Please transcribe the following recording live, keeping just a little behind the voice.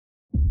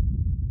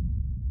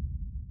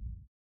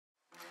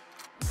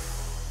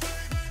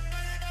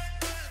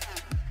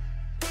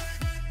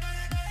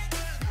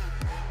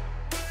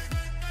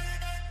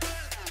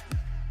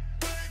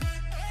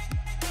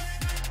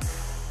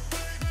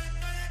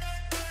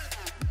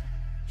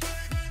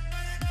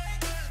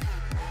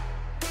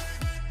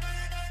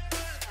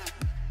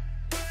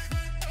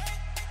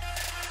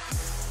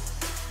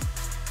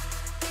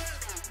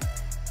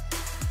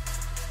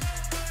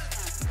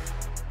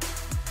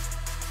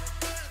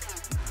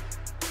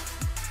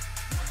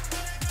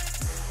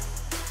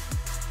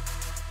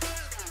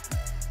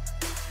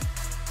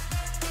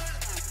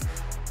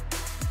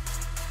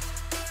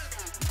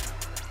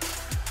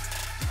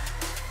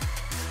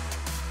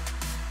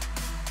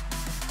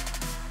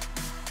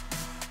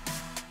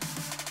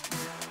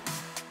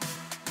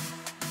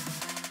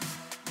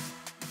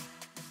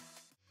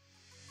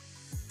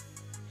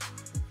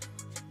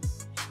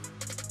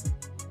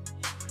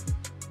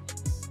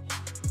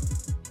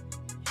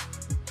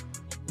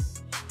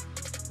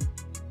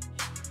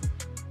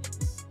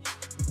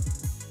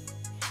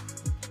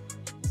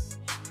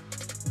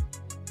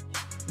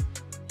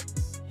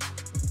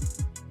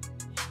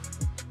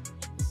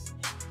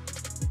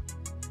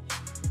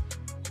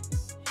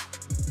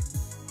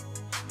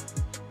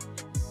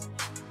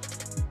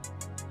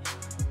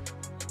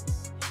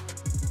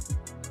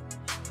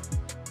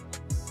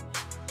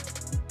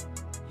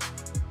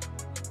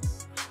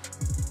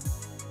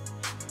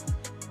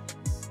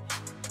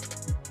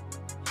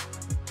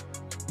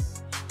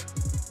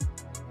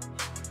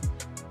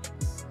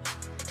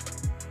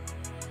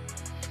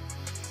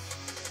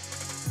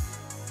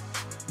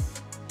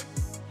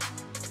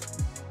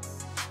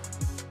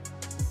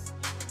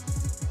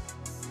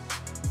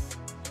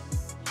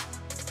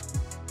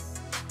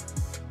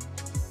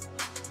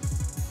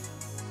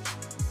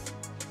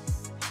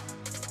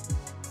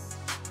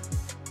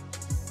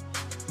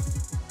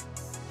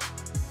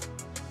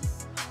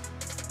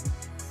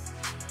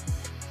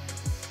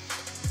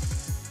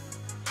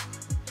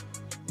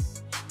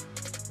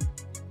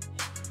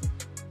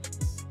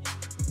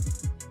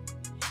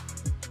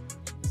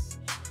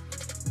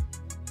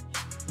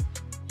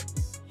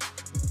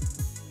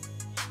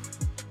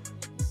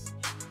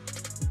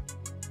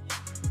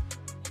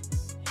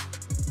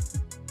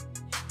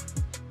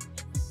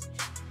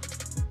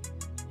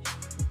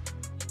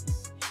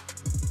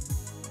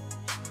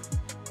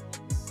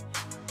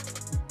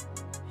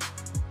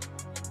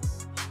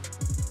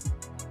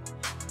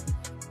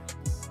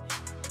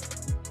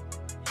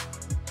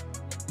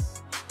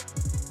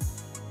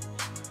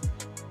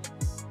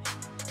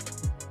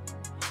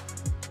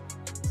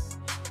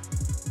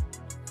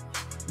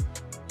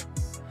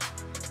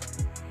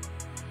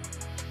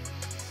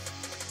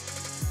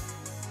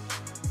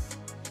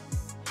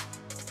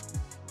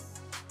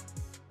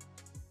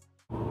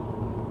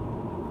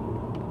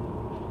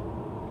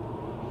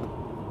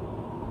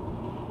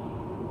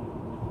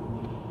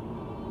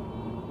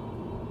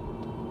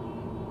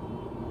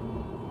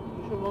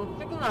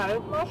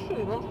сигналит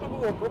машинам,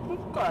 чтобы его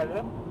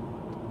пропускали.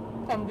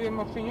 Там две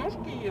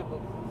машинёшки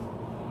едут.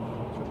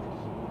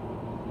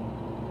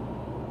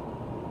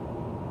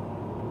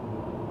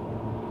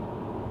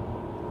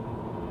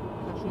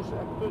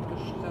 А кто это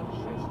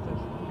 66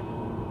 даже?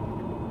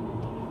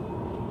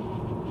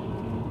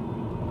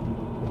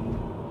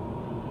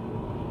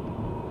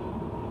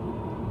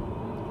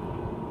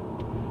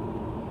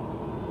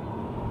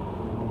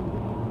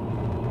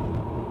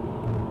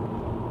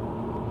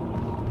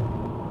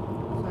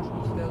 Саша,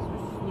 не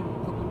связывайся с ним,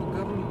 какой-то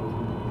говнюк.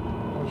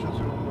 Он сейчас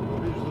его,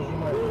 видишь,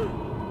 зажимает.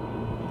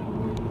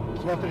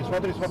 Смотри,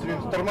 смотри, смотри,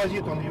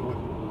 тормозит он его.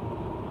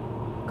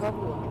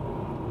 Кого?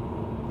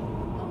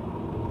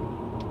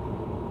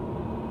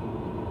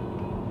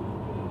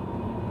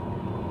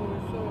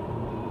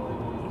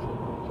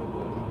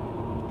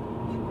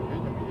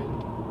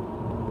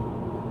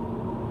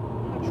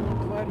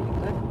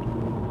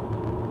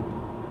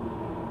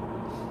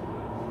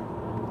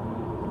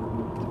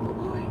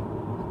 Ой,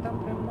 а там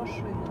прям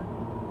машина.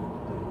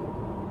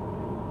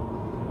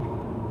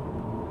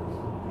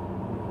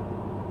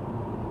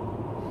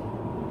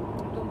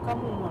 Это он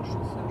кому машет,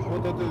 Саша?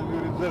 Вот это,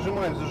 говорит,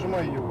 зажимай,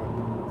 зажимай его.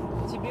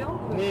 Тебе он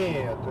говорит?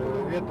 Нет,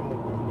 этому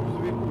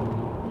грузовику.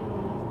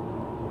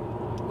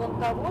 Вон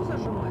того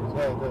зажимать?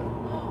 Да, да.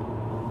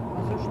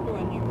 А за что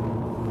они его?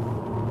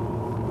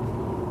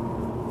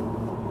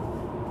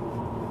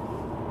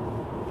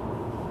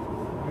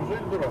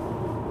 Неужели дурак?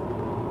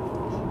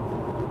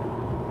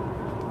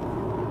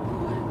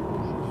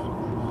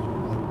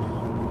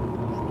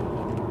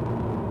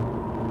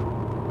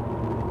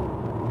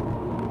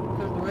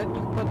 Давай от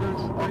них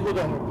подальше. А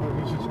куда мы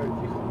повезем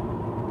от них?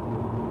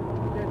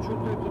 Я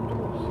что-то это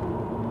трус.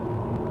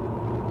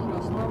 Уже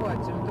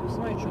основательно. Ты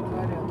посмотри, что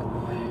творят.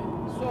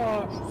 Ой,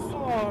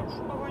 Саш,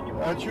 давай не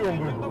О чем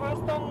вы? Давай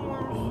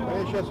остановимся. А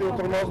я сейчас его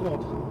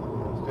тормознут,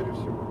 скорее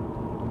всего.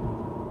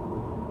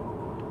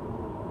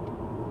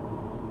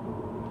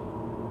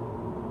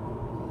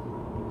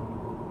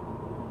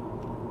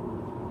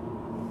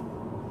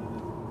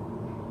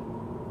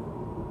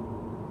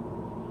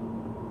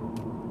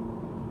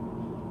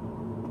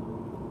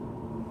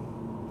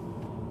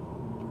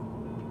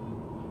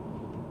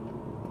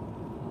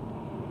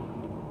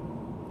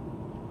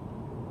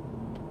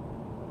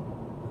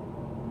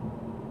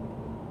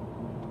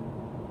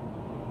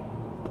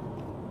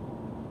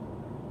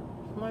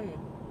 Смотри.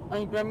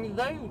 Они прям не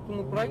дают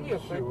ему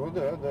проехать. Все,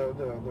 да.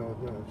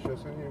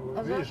 Сейчас они его.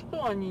 А видишь? за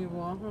что они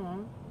его? Ага.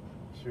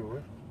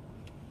 Все.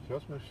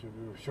 Сейчас мы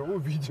все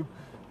увидим.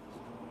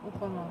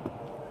 Опа-на.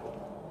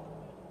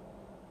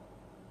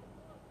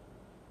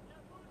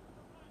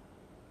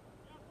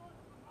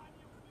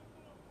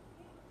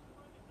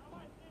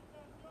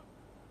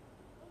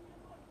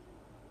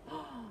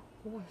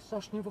 Ой,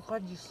 Саш, не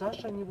выходи,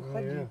 Саша, не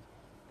выходи. Нет.